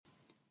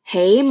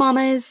Hey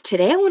mamas,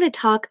 today I want to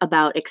talk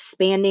about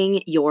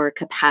expanding your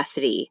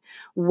capacity.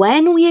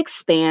 When we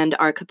expand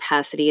our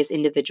capacity as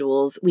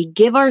individuals, we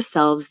give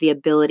ourselves the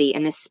ability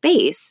and the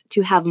space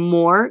to have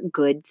more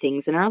good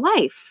things in our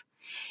life.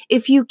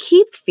 If you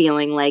keep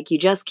feeling like you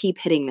just keep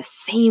hitting the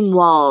same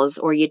walls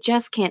or you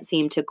just can't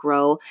seem to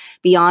grow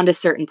beyond a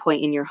certain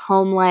point in your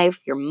home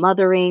life, your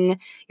mothering,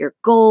 your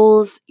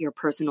goals, your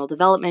personal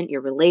development,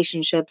 your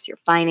relationships, your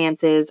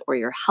finances, or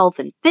your health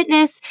and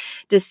fitness,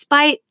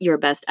 despite your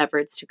best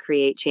efforts to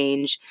create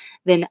change,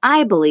 then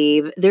I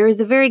believe there is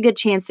a very good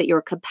chance that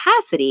your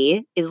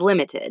capacity is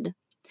limited.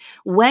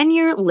 When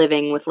you're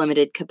living with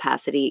limited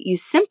capacity, you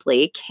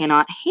simply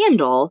cannot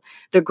handle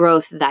the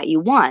growth that you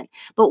want.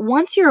 But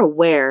once you're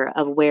aware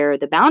of where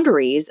the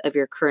boundaries of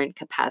your current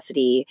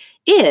capacity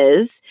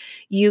is,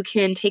 you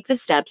can take the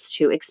steps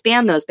to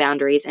expand those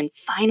boundaries and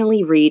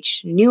finally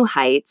reach new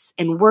heights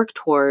and work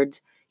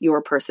towards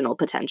your personal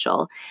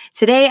potential.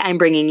 Today, I'm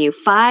bringing you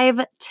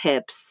 5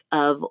 tips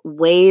of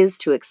ways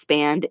to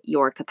expand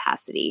your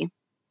capacity.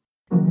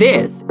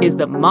 This is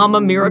the Mama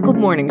Miracle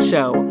Morning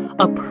Show,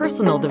 a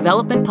personal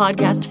development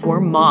podcast for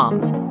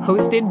moms,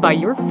 hosted by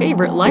your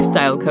favorite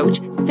lifestyle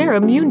coach,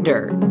 Sarah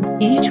Munder.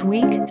 Each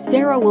week,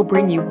 Sarah will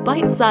bring you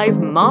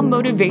bite-sized mom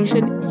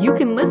motivation you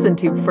can listen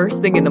to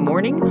first thing in the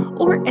morning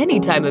or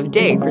any time of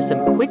day for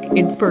some quick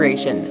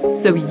inspiration,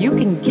 so you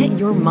can get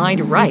your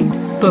mind right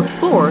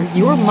before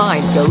your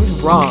mind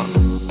goes wrong.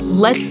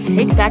 Let's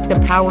take back the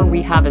power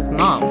we have as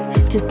moms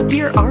to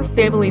steer our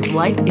family's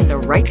life in the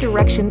right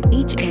direction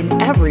each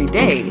and every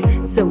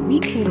day so we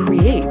can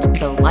create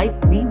the life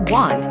we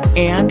want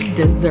and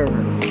deserve.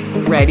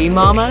 Ready,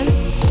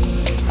 mamas?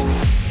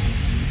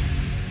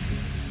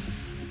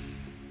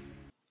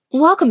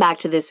 Welcome back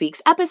to this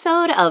week's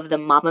episode of the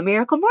Mama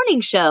Miracle Morning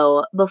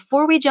Show.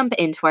 Before we jump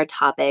into our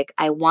topic,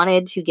 I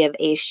wanted to give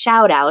a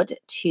shout out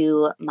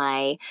to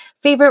my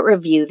favorite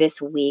review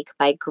this week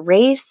by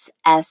Grace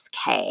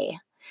SK.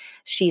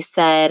 She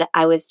said,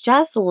 I was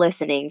just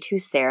listening to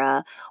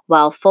Sarah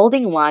while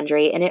folding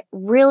laundry, and it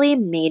really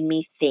made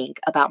me think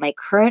about my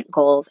current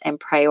goals and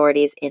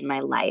priorities in my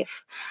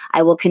life.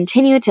 I will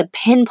continue to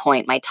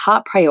pinpoint my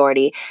top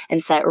priority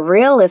and set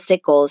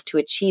realistic goals to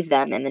achieve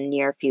them in the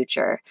near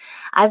future.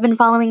 I've been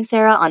following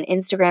Sarah on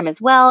Instagram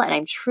as well, and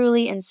I'm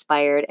truly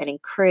inspired and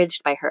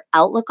encouraged by her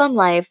outlook on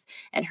life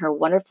and her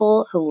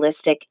wonderful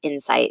holistic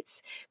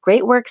insights.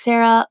 Great work,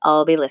 Sarah.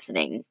 I'll be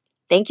listening.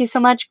 Thank you so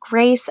much,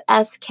 Grace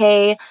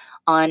SK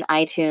on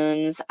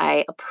iTunes.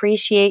 I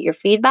appreciate your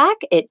feedback.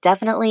 It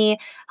definitely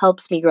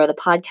helps me grow the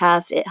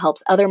podcast. It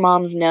helps other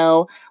moms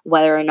know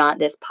whether or not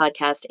this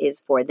podcast is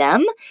for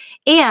them.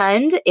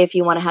 And if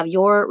you want to have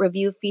your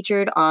review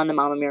featured on the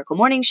Mama Miracle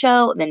Morning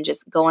Show, then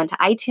just go onto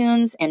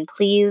iTunes and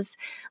please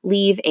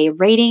leave a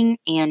rating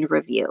and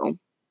review.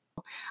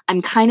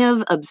 I'm kind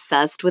of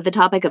obsessed with the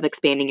topic of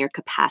expanding your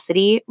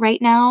capacity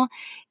right now.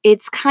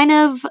 It's kind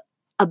of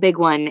a big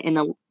one in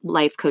the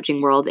life coaching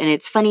world. And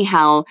it's funny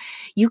how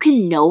you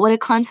can know what a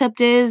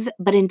concept is,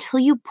 but until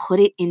you put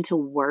it into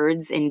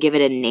words and give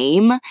it a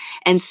name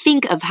and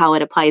think of how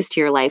it applies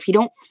to your life, you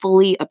don't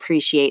fully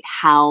appreciate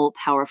how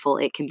powerful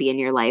it can be in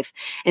your life.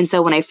 And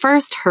so when I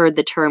first heard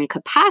the term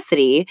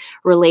capacity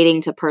relating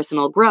to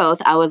personal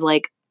growth, I was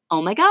like,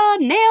 oh my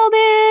God, nailed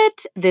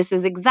it. This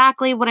is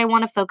exactly what I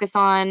want to focus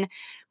on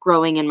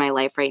growing in my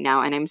life right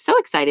now. And I'm so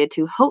excited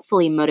to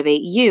hopefully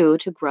motivate you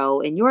to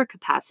grow in your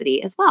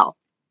capacity as well.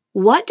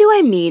 What do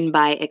I mean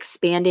by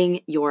expanding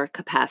your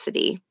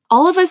capacity?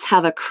 All of us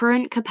have a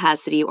current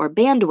capacity or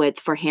bandwidth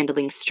for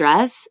handling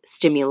stress,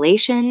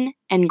 stimulation,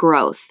 and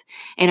growth.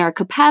 And our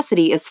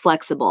capacity is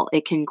flexible.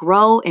 It can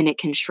grow and it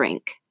can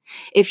shrink.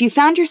 If you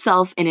found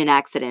yourself in an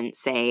accident,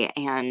 say,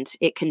 and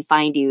it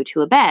confined you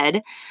to a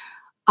bed,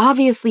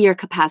 obviously your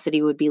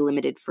capacity would be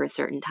limited for a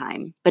certain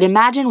time. But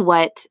imagine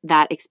what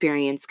that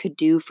experience could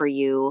do for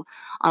you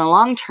on a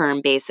long-term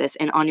basis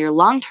and on your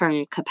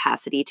long-term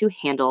capacity to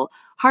handle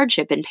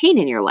hardship and pain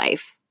in your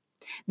life.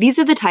 These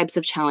are the types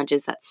of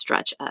challenges that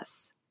stretch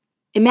us.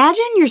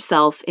 Imagine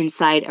yourself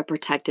inside a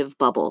protective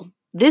bubble.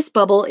 This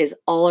bubble is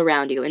all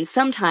around you, and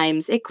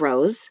sometimes it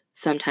grows,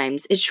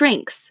 sometimes it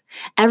shrinks.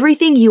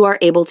 Everything you are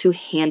able to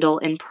handle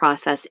and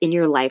process in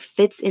your life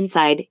fits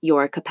inside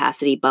your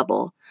capacity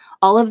bubble.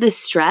 All of this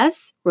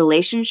stress,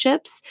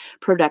 relationships,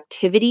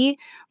 productivity,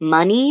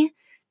 money,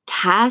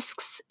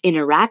 tasks,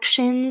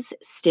 interactions,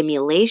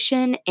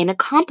 stimulation, and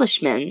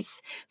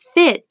accomplishments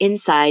fit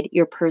inside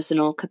your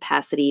personal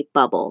capacity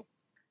bubble.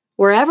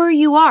 Wherever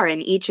you are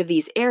in each of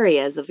these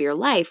areas of your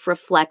life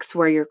reflects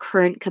where your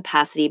current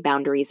capacity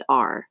boundaries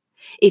are.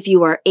 If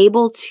you are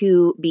able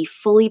to be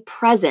fully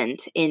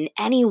present in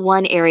any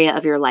one area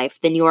of your life,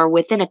 then you are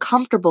within a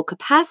comfortable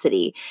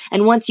capacity.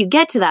 And once you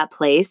get to that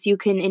place, you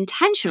can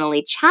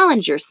intentionally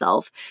challenge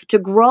yourself to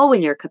grow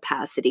in your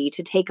capacity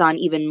to take on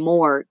even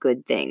more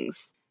good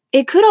things.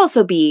 It could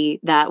also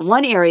be that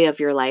one area of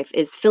your life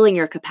is filling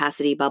your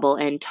capacity bubble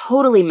and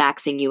totally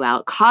maxing you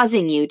out,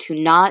 causing you to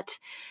not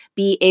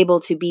be able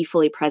to be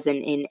fully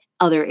present in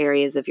other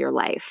areas of your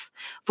life.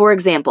 For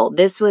example,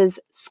 this was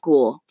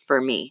school for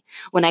me.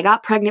 When I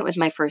got pregnant with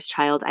my first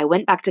child, I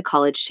went back to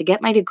college to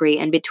get my degree,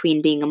 and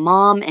between being a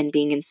mom and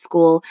being in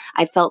school,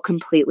 I felt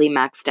completely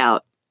maxed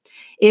out.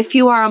 If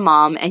you are a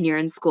mom and you're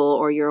in school,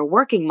 or you're a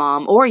working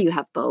mom, or you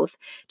have both,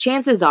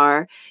 chances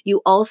are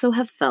you also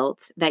have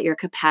felt that your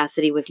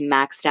capacity was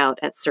maxed out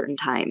at certain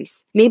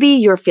times. Maybe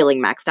you're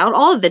feeling maxed out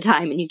all of the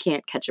time and you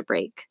can't catch a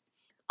break.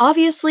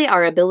 Obviously,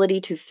 our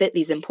ability to fit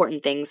these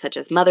important things such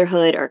as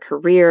motherhood or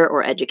career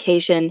or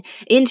education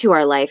into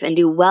our life and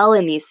do well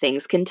in these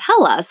things can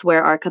tell us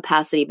where our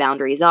capacity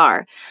boundaries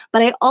are.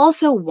 But I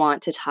also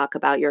want to talk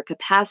about your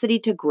capacity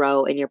to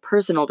grow in your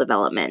personal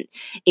development,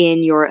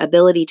 in your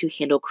ability to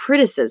handle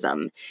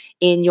criticism,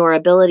 in your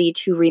ability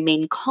to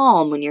remain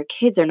calm when your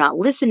kids are not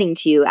listening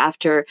to you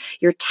after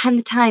your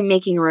 10th time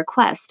making a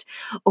request,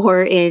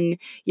 or in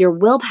your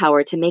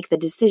willpower to make the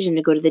decision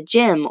to go to the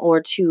gym or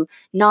to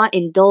not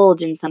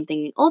indulge in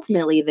something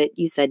ultimately that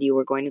you said you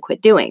were going to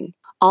quit doing.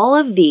 All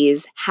of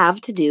these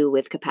have to do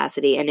with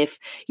capacity. And if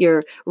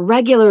you're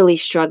regularly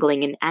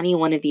struggling in any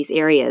one of these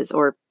areas,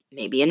 or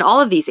maybe in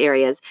all of these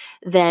areas,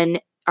 then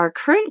our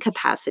current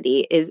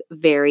capacity is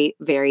very,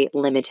 very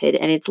limited.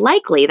 And it's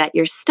likely that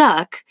you're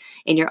stuck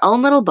in your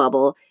own little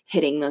bubble,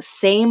 hitting those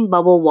same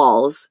bubble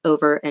walls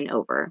over and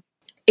over.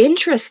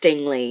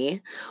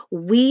 Interestingly,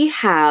 we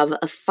have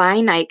a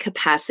finite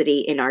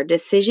capacity in our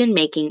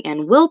decision-making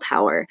and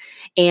willpower.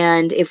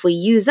 And if we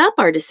use up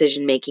our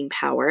decision-making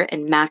power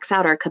and max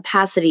out our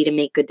capacity to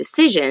make good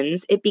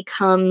decisions, it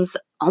becomes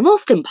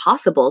almost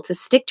impossible to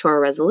stick to our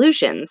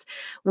resolutions,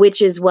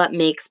 which is what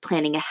makes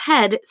planning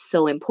ahead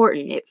so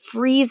important. It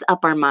frees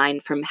up our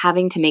mind from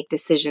having to make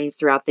decisions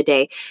throughout the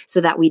day so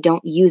that we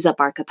don't use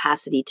up our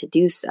capacity to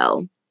do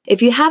so.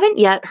 If you haven't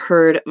yet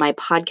heard my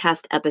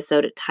podcast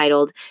episode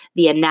titled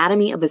The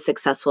Anatomy of a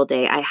Successful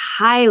Day, I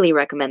highly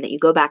recommend that you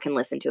go back and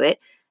listen to it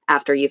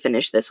after you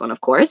finish this one,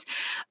 of course,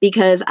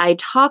 because I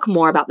talk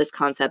more about this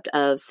concept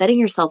of setting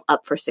yourself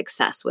up for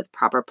success with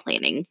proper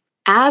planning.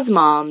 As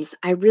moms,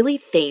 I really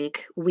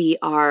think we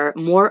are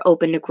more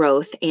open to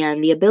growth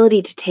and the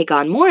ability to take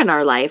on more in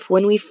our life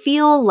when we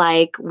feel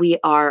like we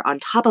are on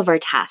top of our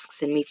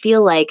tasks and we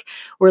feel like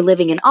we're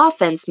living in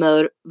offense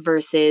mode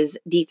versus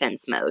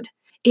defense mode.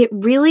 It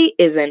really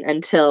isn't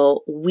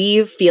until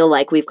we feel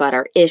like we've got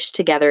our ish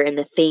together in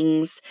the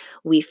things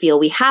we feel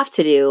we have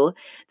to do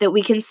that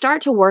we can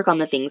start to work on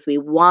the things we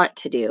want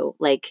to do,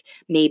 like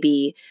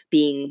maybe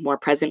being more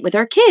present with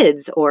our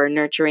kids or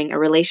nurturing a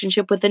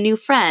relationship with a new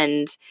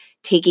friend,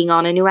 taking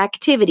on a new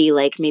activity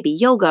like maybe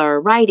yoga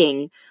or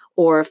writing,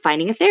 or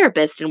finding a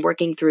therapist and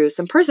working through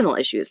some personal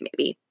issues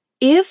maybe.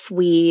 If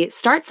we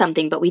start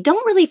something, but we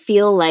don't really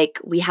feel like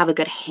we have a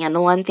good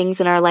handle on things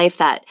in our life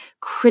that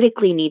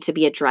critically need to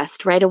be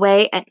addressed right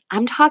away, and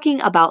I'm talking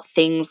about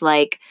things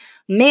like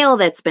mail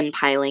that's been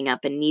piling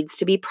up and needs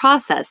to be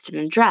processed and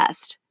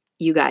addressed.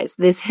 You guys,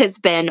 this has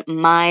been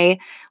my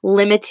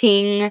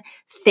limiting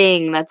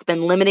thing that's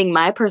been limiting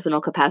my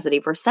personal capacity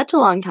for such a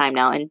long time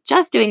now. And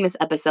just doing this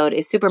episode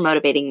is super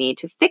motivating me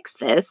to fix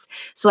this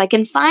so I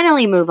can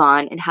finally move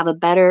on and have a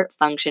better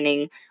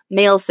functioning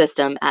mail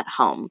system at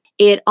home.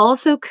 It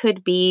also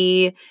could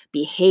be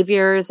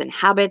behaviors and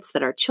habits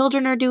that our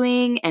children are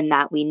doing and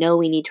that we know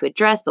we need to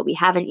address, but we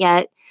haven't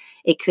yet.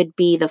 It could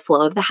be the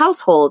flow of the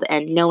household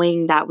and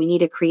knowing that we need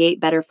to create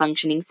better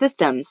functioning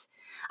systems.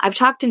 I've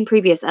talked in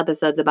previous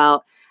episodes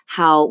about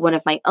how one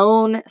of my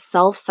own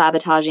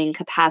self-sabotaging,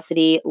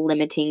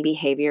 capacity-limiting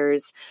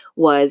behaviors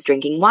was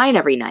drinking wine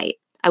every night.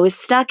 I was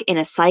stuck in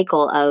a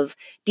cycle of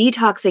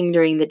detoxing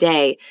during the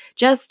day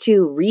just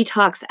to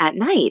retox at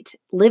night,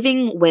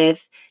 living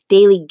with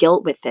daily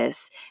guilt with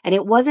this. And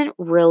it wasn't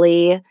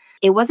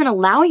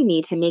allowing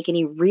me to make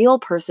any real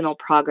personal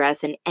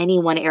progress in any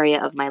one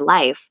area of my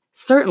life,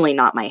 certainly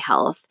not my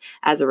health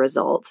as a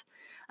result.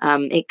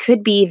 It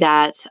could be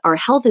that our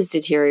health is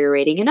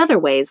deteriorating in other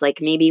ways, like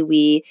maybe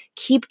we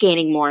keep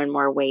gaining more and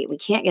more weight, we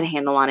can't get a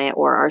handle on it,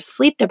 or our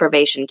sleep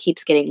deprivation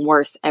keeps getting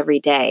worse every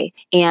day.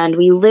 And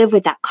we live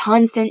with that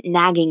constant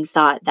nagging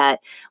thought that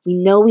we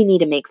know we need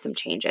to make some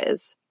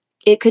changes.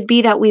 It could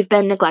be that we've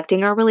been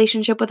neglecting our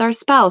relationship with our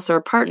spouse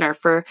or partner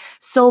for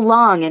so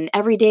long, and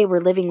every day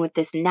we're living with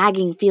this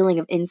nagging feeling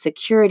of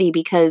insecurity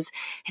because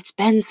it's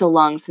been so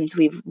long since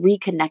we've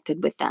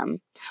reconnected with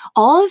them.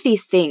 All of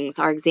these things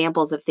are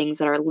examples of things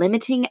that are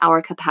limiting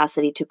our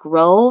capacity to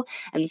grow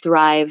and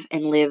thrive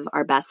and live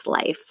our best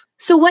life.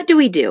 So what do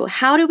we do?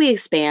 How do we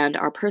expand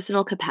our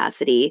personal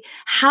capacity?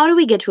 How do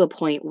we get to a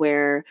point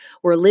where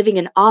we're living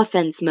in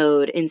offense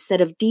mode instead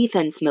of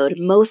defense mode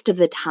most of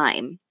the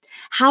time?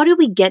 How do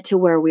we get to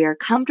where we are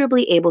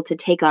comfortably able to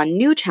take on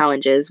new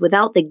challenges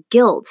without the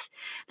guilt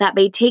that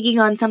by taking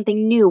on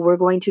something new, we're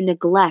going to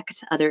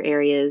neglect other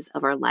areas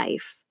of our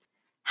life?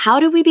 How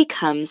do we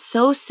become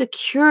so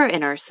secure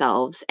in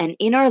ourselves and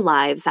in our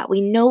lives that we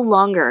no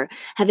longer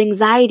have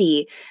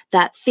anxiety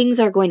that things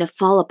are going to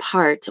fall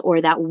apart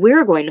or that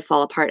we're going to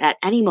fall apart at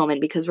any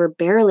moment because we're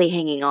barely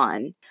hanging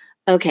on?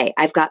 Okay,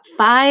 I've got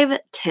 5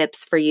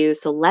 tips for you,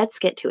 so let's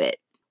get to it.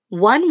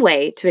 One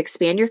way to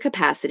expand your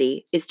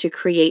capacity is to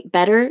create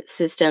better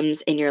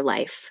systems in your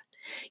life.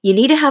 You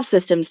need to have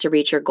systems to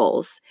reach your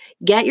goals,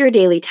 get your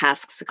daily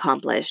tasks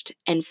accomplished,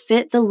 and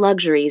fit the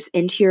luxuries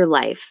into your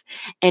life.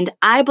 And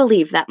I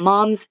believe that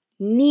moms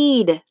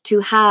need to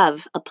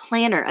have a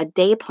planner, a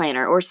day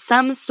planner, or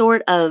some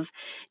sort of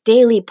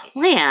daily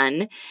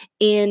plan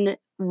in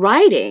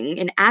writing,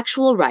 in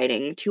actual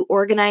writing, to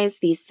organize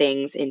these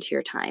things into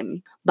your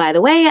time. By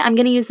the way, I'm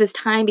going to use this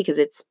time because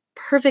it's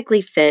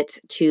perfectly fit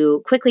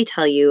to quickly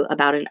tell you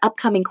about an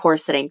upcoming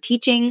course that I'm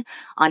teaching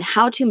on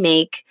how to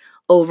make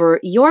over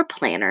your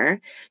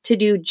planner to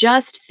do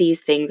just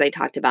these things I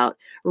talked about.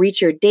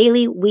 Reach your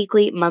daily,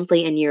 weekly,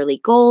 monthly, and yearly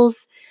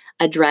goals,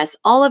 address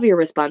all of your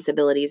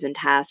responsibilities and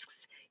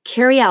tasks,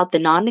 carry out the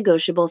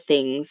non-negotiable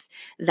things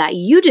that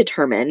you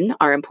determine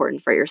are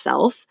important for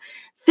yourself,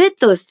 fit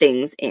those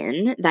things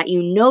in that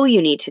you know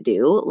you need to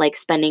do, like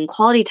spending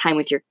quality time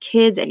with your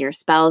kids and your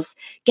spouse,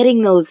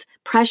 getting those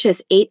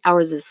precious 8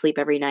 hours of sleep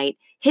every night,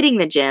 hitting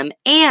the gym,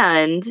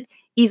 and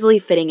easily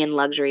fitting in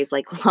luxuries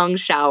like long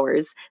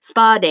showers,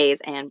 spa days,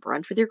 and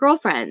brunch with your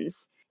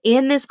girlfriends.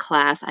 In this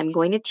class, I'm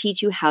going to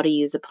teach you how to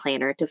use a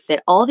planner to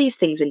fit all these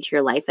things into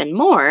your life and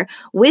more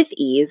with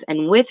ease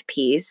and with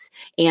peace.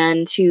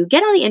 And to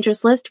get on the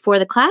interest list for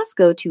the class,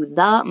 go to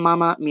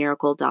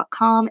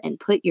themamamiracle.com and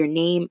put your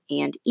name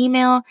and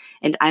email,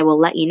 and I will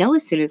let you know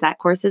as soon as that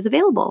course is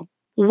available.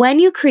 When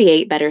you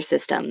create better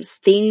systems,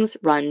 things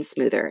run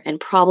smoother and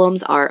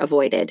problems are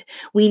avoided.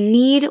 We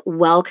need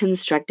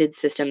well-constructed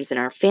systems in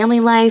our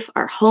family life,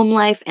 our home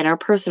life, and our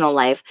personal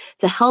life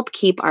to help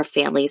keep our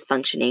families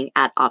functioning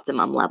at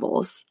optimum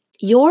levels.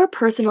 Your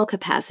personal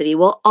capacity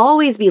will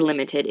always be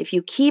limited if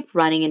you keep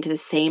running into the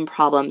same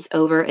problems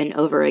over and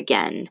over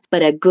again.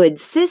 But a good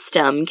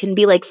system can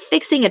be like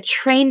fixing a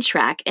train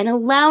track and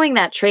allowing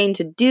that train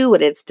to do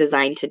what it's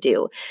designed to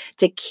do,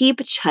 to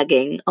keep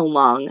chugging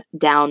along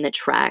down the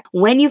track.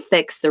 When you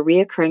fix the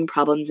reoccurring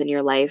problems in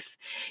your life,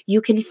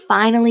 you can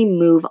finally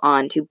move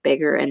on to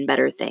bigger and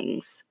better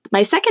things.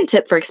 My second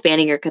tip for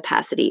expanding your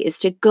capacity is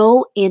to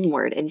go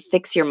inward and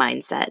fix your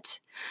mindset.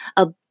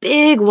 A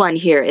big one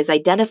here is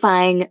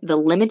identifying the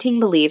limiting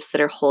beliefs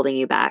that are holding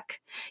you back.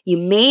 You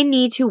may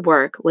need to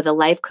work with a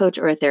life coach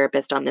or a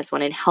therapist on this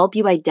one and help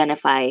you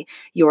identify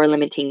your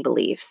limiting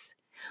beliefs.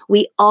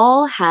 We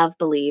all have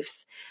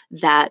beliefs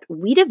that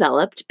we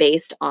developed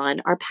based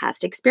on our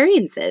past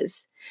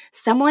experiences.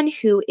 Someone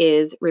who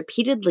is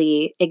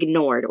repeatedly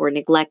ignored or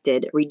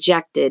neglected,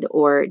 rejected,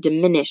 or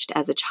diminished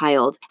as a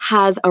child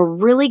has a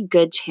really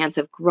good chance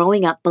of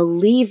growing up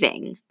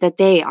believing that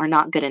they are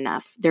not good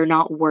enough, they're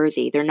not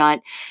worthy, they're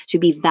not to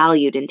be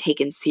valued and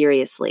taken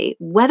seriously.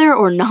 Whether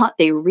or not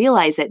they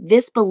realize that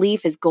this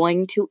belief is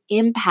going to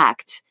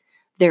impact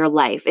their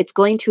life, it's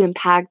going to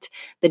impact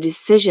the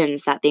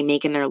decisions that they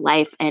make in their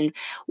life and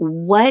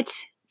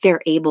what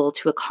they're able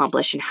to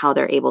accomplish and how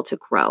they're able to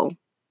grow.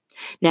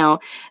 Now,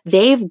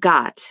 they've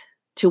got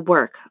to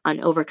work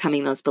on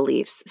overcoming those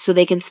beliefs so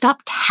they can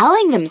stop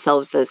telling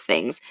themselves those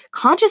things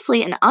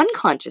consciously and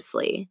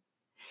unconsciously.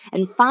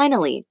 And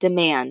finally,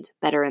 demand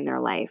better in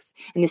their life.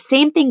 And the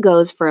same thing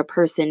goes for a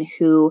person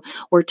who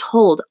were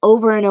told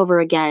over and over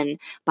again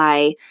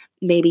by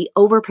maybe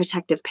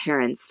overprotective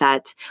parents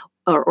that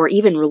or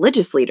even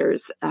religious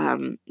leaders,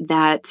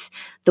 that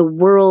the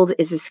world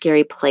is a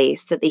scary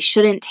place, that they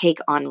shouldn't take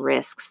on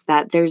risks,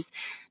 that there's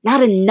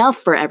not enough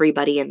for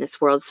everybody in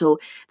this world, so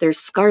there's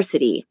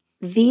scarcity.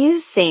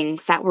 These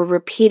things that were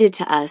repeated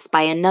to us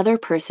by another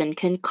person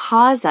can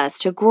cause us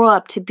to grow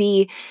up to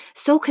be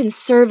so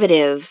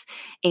conservative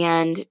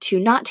and to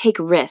not take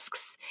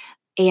risks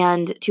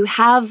and to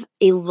have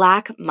a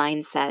lack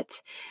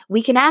mindset.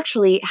 We can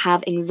actually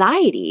have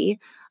anxiety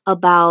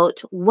about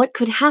what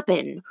could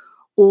happen,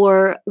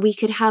 or we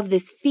could have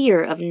this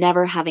fear of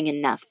never having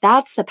enough.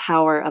 That's the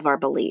power of our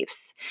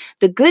beliefs.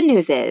 The good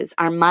news is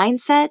our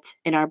mindset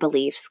and our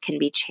beliefs can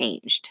be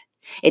changed.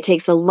 It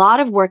takes a lot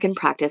of work and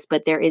practice,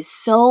 but there is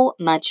so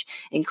much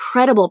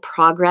incredible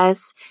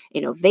progress,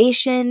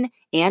 innovation,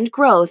 and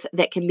growth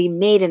that can be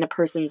made in a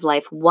person's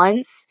life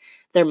once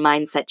their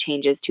mindset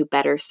changes to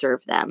better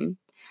serve them.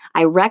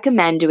 I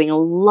recommend doing a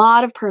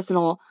lot of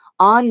personal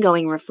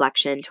ongoing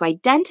reflection to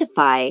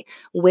identify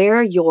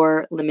where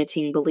your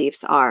limiting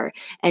beliefs are.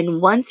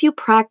 And once you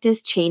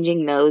practice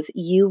changing those,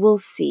 you will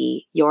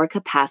see your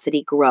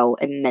capacity grow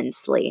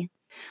immensely.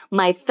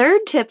 My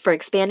third tip for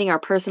expanding our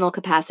personal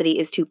capacity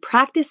is to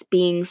practice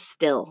being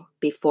still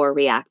before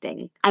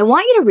reacting. I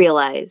want you to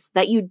realize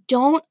that you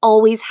don't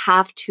always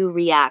have to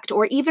react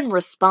or even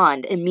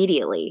respond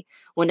immediately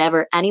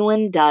whenever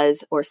anyone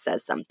does or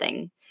says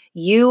something.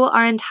 You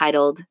are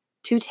entitled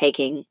to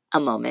taking a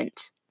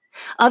moment.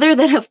 Other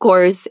than, of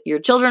course, your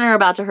children are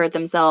about to hurt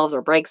themselves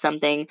or break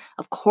something,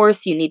 of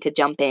course you need to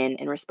jump in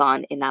and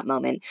respond in that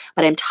moment.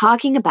 But I'm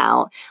talking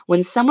about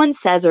when someone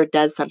says or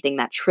does something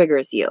that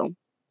triggers you.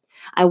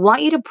 I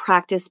want you to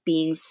practice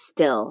being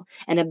still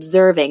and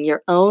observing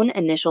your own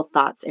initial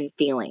thoughts and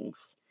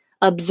feelings.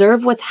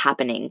 Observe what's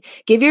happening.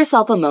 Give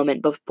yourself a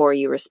moment before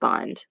you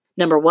respond.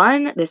 Number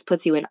one, this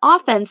puts you in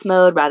offense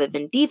mode rather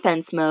than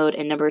defense mode.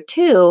 And number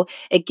two,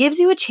 it gives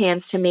you a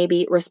chance to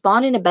maybe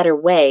respond in a better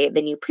way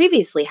than you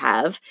previously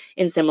have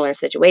in similar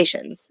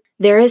situations.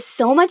 There is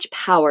so much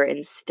power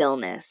in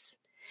stillness.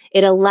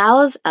 It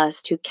allows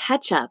us to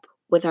catch up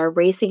with our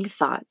racing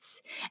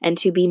thoughts and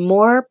to be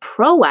more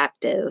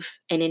proactive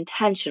and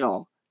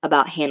intentional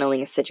about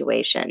handling a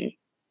situation.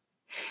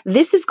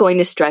 This is going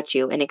to stretch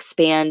you and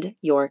expand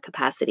your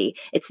capacity.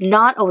 It's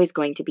not always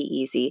going to be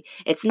easy.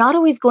 It's not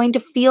always going to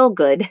feel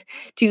good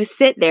to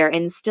sit there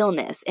in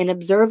stillness and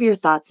observe your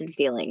thoughts and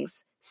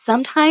feelings.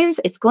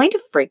 Sometimes it's going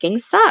to freaking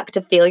suck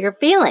to feel your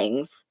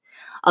feelings.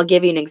 I'll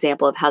give you an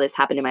example of how this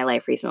happened in my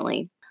life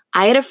recently.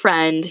 I had a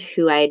friend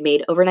who I had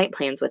made overnight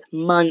plans with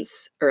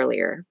months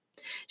earlier.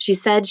 She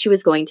said she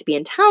was going to be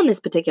in town this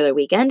particular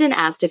weekend and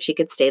asked if she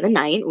could stay the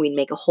night. We'd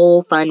make a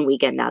whole fun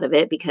weekend out of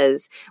it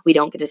because we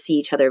don't get to see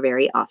each other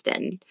very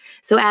often.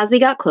 So as we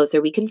got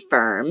closer, we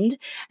confirmed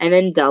and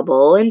then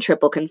double and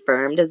triple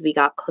confirmed as we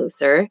got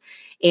closer.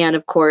 And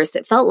of course,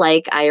 it felt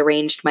like I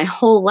arranged my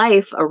whole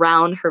life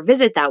around her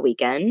visit that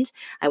weekend.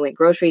 I went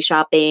grocery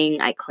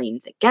shopping. I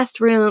cleaned the guest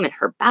room and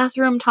her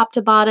bathroom top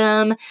to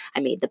bottom. I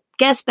made the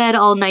guest bed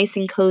all nice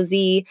and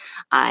cozy.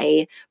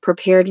 I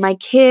prepared my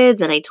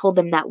kids and I told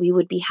them that we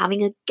would be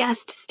having a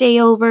guest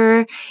stay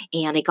over,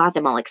 and I got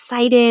them all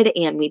excited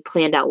and we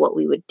planned out what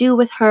we would do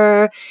with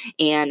her,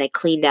 and I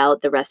cleaned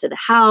out the rest of the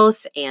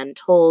house and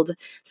told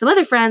some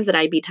other friends that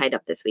I'd be tied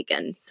up this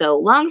weekend. So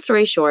long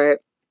story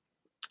short,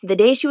 the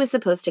day she was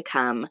supposed to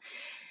come,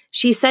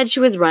 she said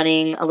she was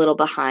running a little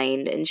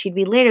behind and she'd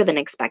be later than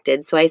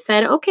expected. So I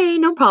said, okay,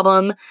 no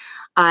problem.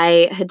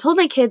 I had told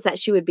my kids that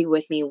she would be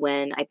with me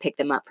when I picked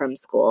them up from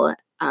school.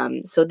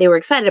 So they were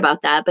excited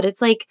about that, but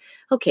it's like,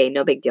 okay,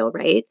 no big deal,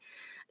 right?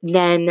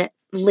 Then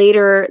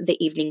later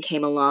the evening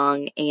came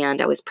along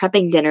and I was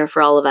prepping dinner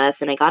for all of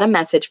us, and I got a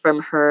message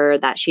from her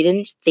that she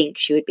didn't think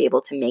she would be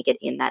able to make it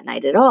in that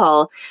night at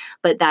all,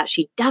 but that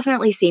she'd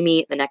definitely see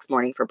me the next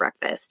morning for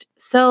breakfast.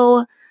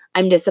 So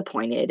I'm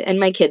disappointed,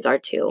 and my kids are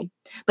too.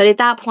 But at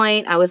that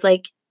point, I was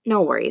like,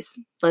 no worries.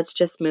 Let's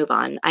just move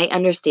on. I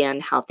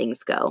understand how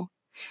things go.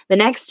 The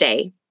next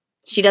day,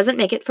 she doesn't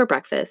make it for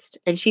breakfast,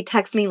 and she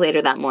texts me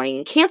later that morning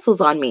and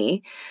cancels on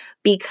me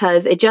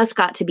because it just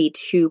got to be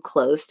too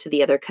close to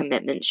the other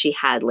commitment she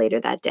had later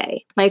that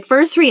day. My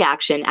first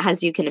reaction,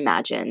 as you can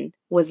imagine,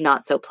 was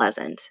not so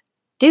pleasant.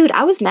 Dude,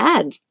 I was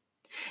mad.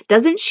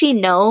 Doesn't she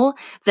know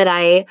that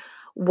I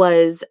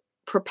was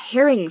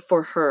preparing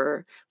for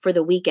her for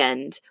the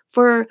weekend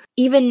for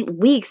even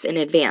weeks in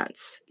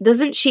advance?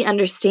 Doesn't she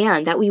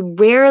understand that we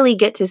rarely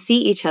get to see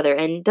each other?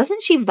 And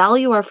doesn't she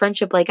value our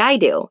friendship like I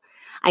do?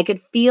 I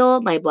could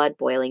feel my blood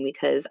boiling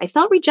because I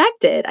felt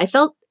rejected. I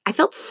felt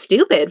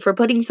stupid for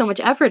putting so much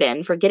effort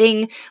in, for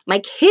getting my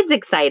kids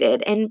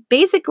excited and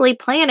basically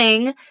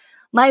planning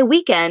my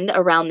weekend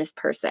around this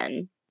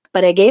person.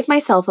 But I gave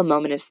myself a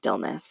moment of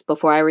stillness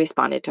before I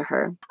responded to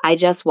her. I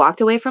just walked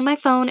away from my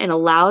phone and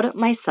allowed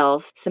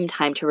myself some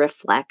time to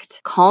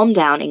reflect, calm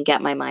down, and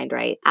get my mind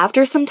right.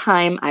 After some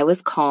time, I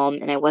was calm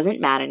and I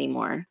wasn't mad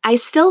anymore. I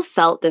still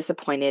felt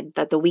disappointed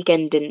that the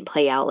weekend didn't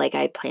play out like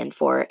I planned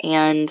for,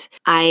 and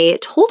I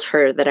told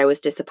her that I was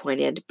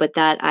disappointed, but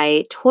that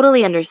I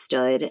totally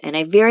understood and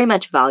I very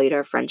much valued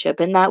our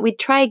friendship and that we'd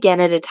try again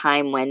at a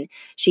time when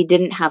she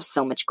didn't have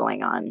so much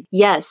going on.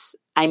 Yes,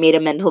 I made a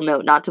mental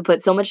note not to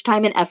put so much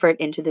time and effort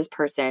into this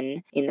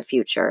person in the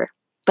future.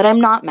 But I'm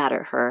not mad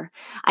at her.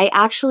 I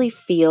actually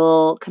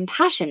feel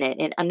compassionate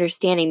and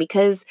understanding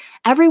because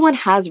everyone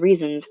has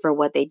reasons for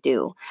what they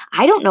do.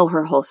 I don't know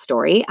her whole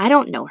story. I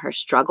don't know her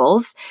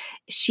struggles.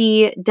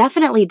 She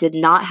definitely did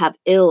not have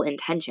ill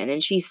intention,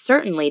 and she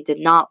certainly did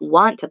not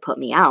want to put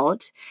me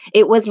out.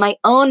 It was my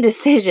own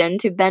decision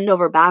to bend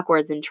over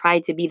backwards and try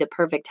to be the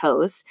perfect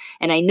host,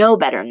 and I know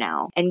better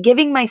now. And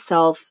giving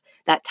myself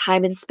that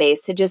time and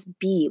space to just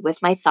be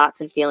with my thoughts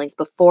and feelings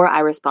before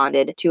I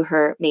responded to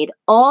her made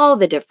all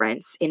the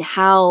difference in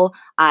how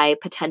I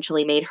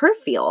potentially made her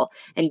feel,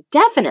 and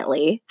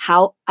definitely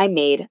how I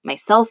made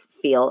myself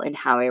feel and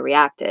how I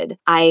reacted.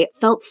 I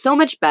felt so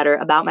much better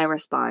about my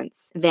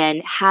response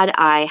than had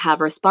I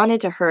have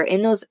responded to her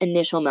in those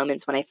initial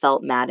moments when I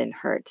felt mad and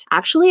hurt.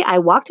 Actually, I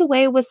walked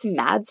away with some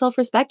mad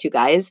self-respect, you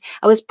guys.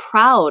 I was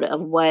proud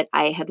of what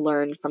I had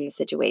learned from the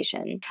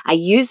situation. I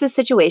used the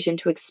situation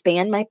to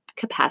expand my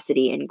capacity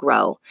and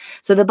grow.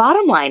 So the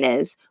bottom line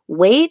is,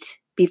 wait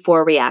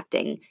before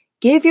reacting.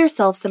 Give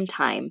yourself some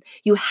time.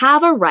 You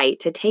have a right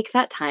to take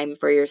that time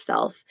for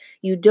yourself.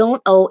 You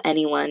don't owe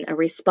anyone a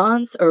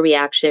response or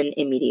reaction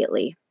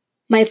immediately.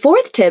 My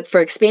fourth tip for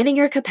expanding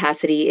your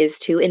capacity is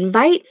to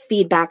invite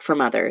feedback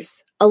from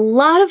others. A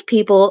lot of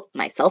people,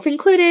 myself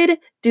included,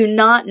 do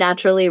not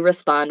naturally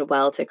respond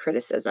well to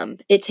criticism.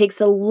 It takes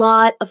a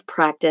lot of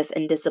practice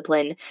and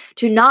discipline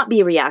to not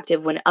be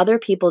reactive when other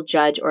people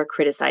judge or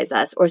criticize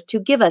us, or to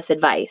give us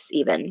advice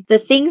even. The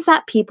things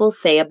that people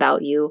say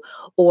about you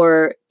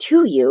or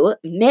to you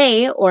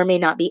may or may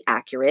not be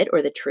accurate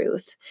or the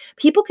truth.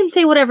 People can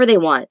say whatever they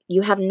want.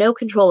 You have no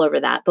control over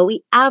that, but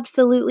we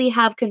absolutely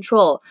have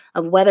control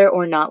of whether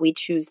or not we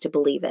choose to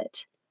believe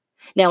it.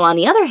 Now, on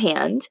the other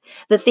hand,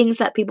 the things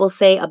that people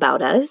say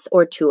about us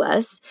or to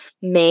us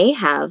may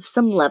have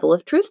some level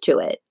of truth to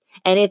it,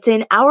 and it's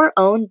in our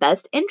own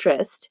best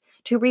interest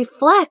to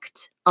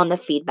reflect on the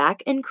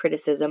feedback and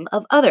criticism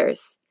of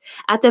others.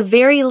 At the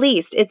very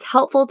least, it's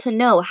helpful to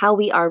know how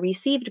we are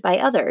received by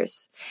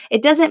others.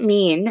 It doesn't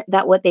mean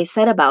that what they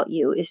said about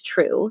you is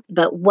true,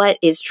 but what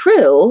is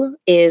true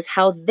is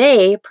how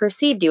they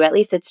perceived you. At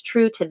least it's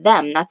true to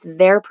them. That's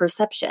their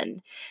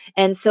perception.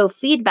 And so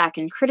feedback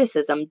and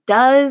criticism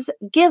does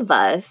give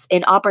us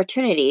an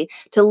opportunity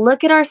to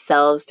look at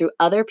ourselves through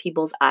other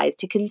people's eyes,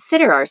 to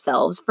consider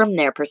ourselves from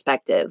their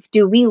perspective.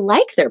 Do we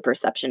like their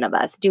perception of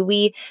us? Do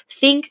we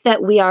think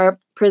that we are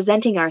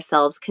presenting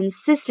ourselves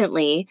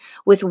consistently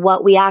with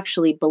what we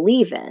actually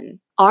believe in?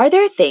 Are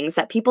there things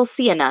that people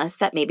see in us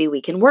that maybe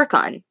we can work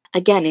on?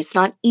 Again, it's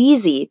not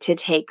easy to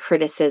take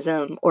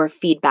criticism or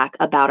feedback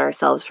about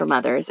ourselves from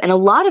others. And a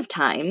lot of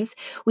times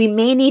we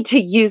may need to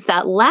use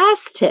that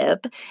last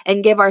tip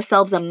and give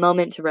ourselves a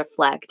moment to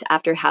reflect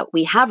after how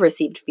we have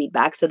received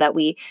feedback so that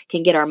we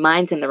can get our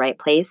minds in the right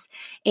place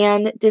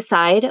and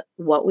decide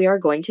what we are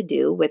going to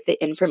do with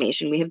the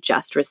information we have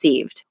just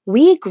received.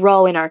 We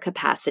grow in our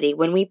capacity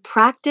when we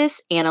practice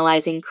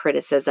analyzing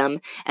criticism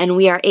and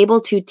we are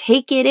able to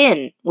take it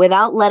in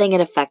without letting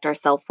it affect our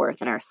self-worth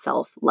and our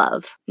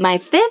self-love. My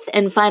fifth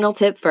and final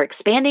tip for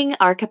expanding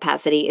our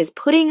capacity is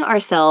putting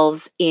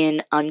ourselves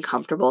in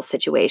uncomfortable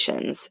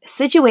situations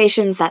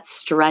that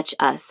stretch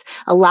us,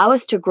 allow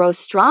us to grow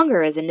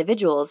stronger as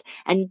individuals,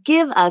 and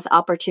give us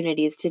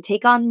opportunities to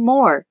take on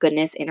more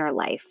goodness in our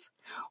life.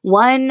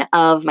 One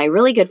of my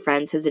really good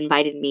friends has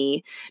invited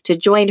me to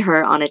join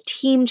her on a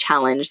team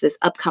challenge this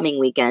upcoming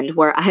weekend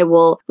where I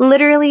will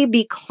literally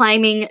be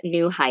climbing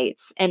new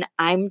heights. And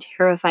I'm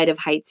terrified of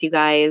heights, you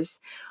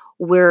guys.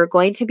 We're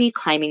going to be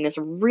climbing this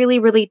really,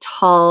 really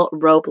tall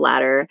rope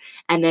ladder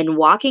and then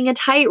walking a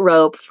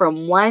tightrope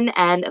from one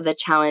end of the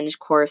challenge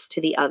course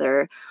to the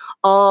other,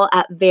 all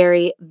at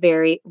very,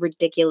 very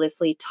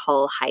ridiculously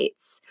tall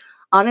heights.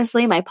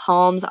 Honestly, my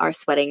palms are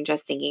sweating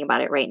just thinking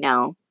about it right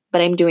now, but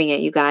I'm doing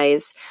it, you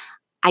guys.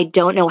 I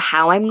don't know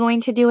how I'm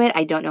going to do it.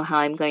 I don't know how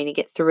I'm going to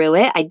get through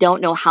it. I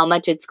don't know how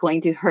much it's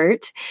going to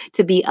hurt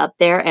to be up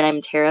there, and I'm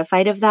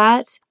terrified of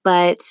that,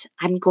 but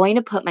I'm going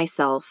to put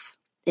myself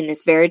in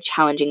this very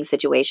challenging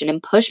situation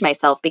and push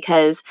myself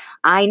because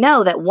I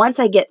know that once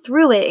I get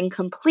through it and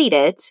complete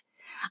it,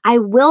 I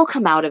will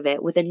come out of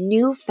it with a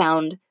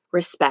newfound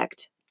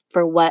respect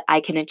for what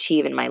I can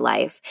achieve in my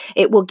life.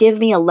 It will give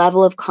me a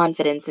level of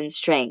confidence and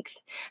strength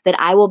that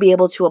I will be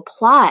able to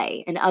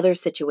apply in other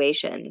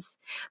situations.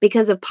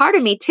 Because a part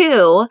of me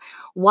too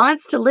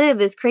wants to live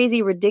this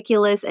crazy,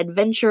 ridiculous,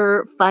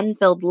 adventure,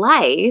 fun-filled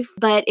life.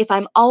 But if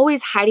I'm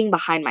always hiding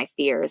behind my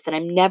fears, then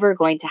I'm never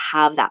going to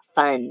have that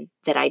fun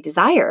that I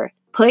desire.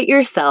 Put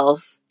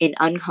yourself in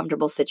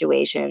uncomfortable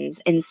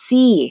situations and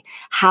see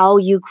how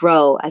you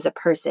grow as a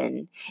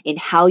person in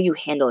how you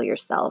handle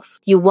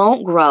yourself. You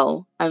won't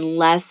grow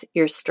unless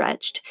you're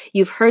stretched.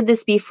 You've heard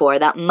this before,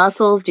 that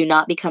muscles do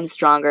not become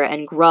stronger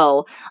and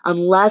grow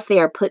unless they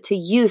are put to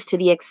use to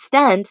the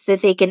extent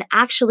that they can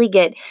actually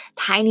get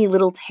tiny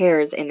little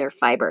tears in their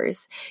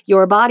fibers.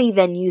 Your body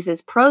then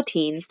uses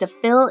proteins to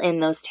fill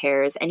in those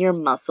tears and your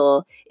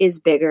muscle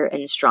is bigger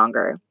and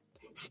stronger.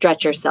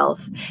 Stretch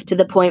yourself to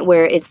the point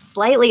where it's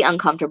slightly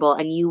uncomfortable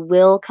and you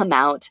will come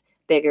out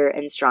bigger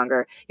and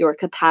stronger. Your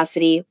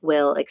capacity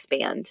will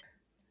expand.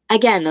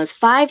 Again, those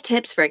 5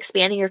 tips for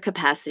expanding your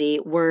capacity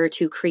were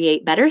to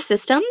create better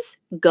systems,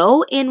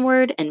 go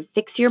inward and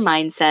fix your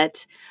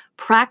mindset,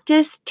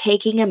 practice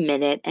taking a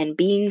minute and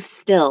being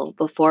still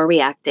before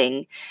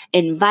reacting,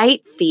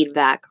 invite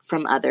feedback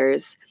from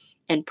others,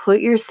 and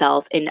put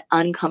yourself in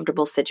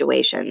uncomfortable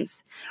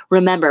situations.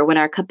 Remember, when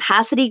our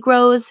capacity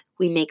grows,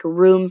 we make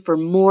room for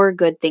more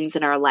good things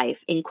in our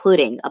life,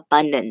 including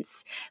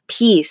abundance,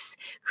 peace,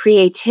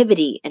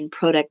 creativity, and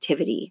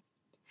productivity.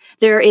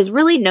 There is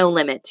really no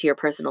limit to your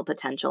personal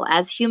potential.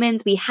 As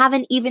humans, we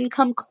haven't even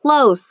come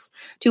close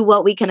to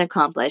what we can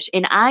accomplish.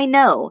 And I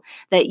know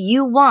that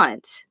you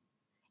want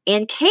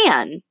and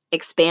can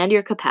expand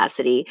your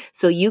capacity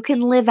so you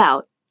can live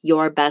out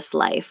your best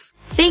life.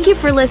 Thank you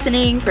for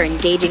listening, for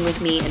engaging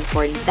with me, and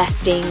for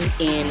investing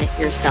in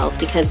yourself,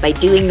 because by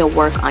doing the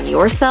work on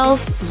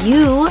yourself,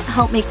 you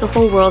help make the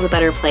whole world a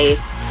better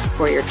place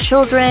for your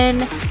children,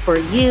 for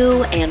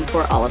you, and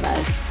for all of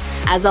us.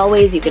 As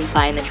always, you can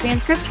find the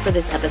transcript for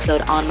this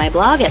episode on my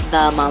blog at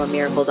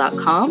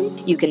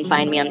themamamiracle.com. You can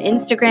find me on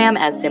Instagram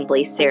as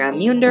simply Sarah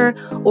Munder,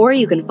 or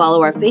you can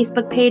follow our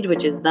Facebook page,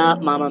 which is The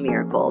Mama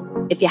Miracle.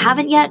 If you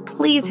haven't yet,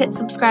 please hit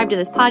subscribe to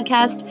this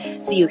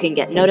podcast so you can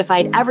get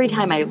notified every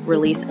time I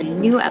release a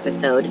new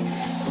episode.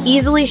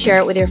 Easily share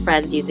it with your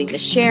friends using the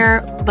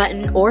share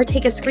button or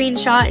take a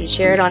screenshot and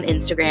share it on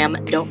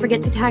Instagram. Don't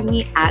forget to tag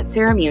me at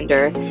Sarah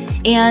Munder.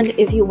 And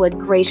if you would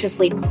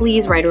graciously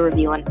please write a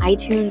review on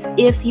iTunes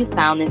if you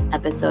found this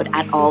episode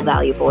at all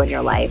valuable in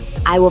your life.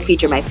 I will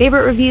feature my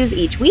favorite reviews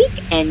each week,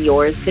 and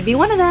yours could be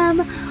one of them.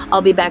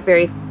 I'll be back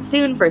very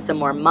soon for some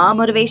more mom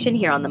motivation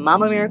here on the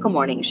Mama Miracle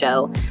Morning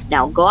Show.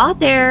 Now go out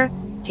there,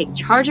 take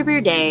charge of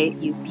your day,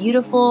 you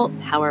beautiful,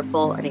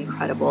 powerful, and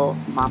incredible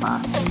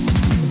mama.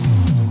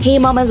 Hey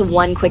mamas,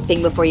 one quick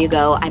thing before you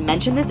go. I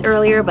mentioned this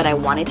earlier, but I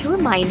wanted to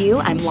remind you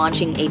I'm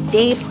launching a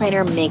day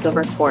planner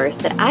makeover course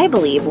that I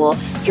believe will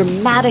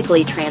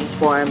dramatically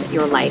transform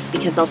your life,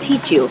 because I'll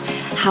teach you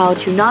how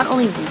to not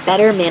only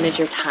better manage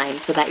your time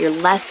so that you're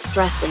less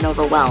stressed and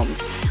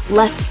overwhelmed,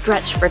 less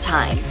stretched for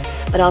time,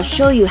 but I'll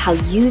show you how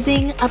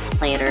using a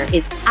planner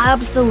is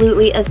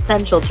absolutely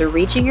essential to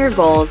reaching your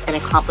goals and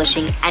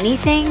accomplishing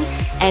anything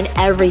and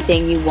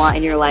everything you want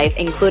in your life,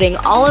 including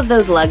all of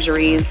those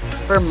luxuries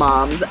for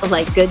moms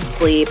like good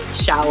sleep,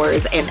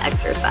 showers, and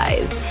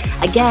exercise.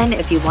 Again,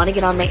 if you want to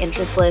get on my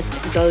interest list,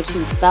 go to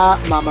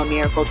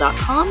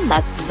themamamiracle.com.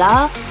 That's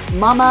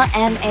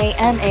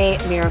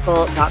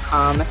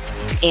themamamiracle.com.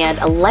 And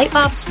a light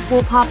box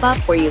will pop up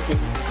where you can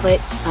put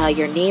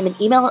your name and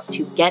email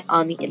to get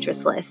on the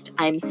interest list.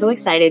 I'm so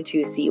excited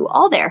to see you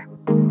all there.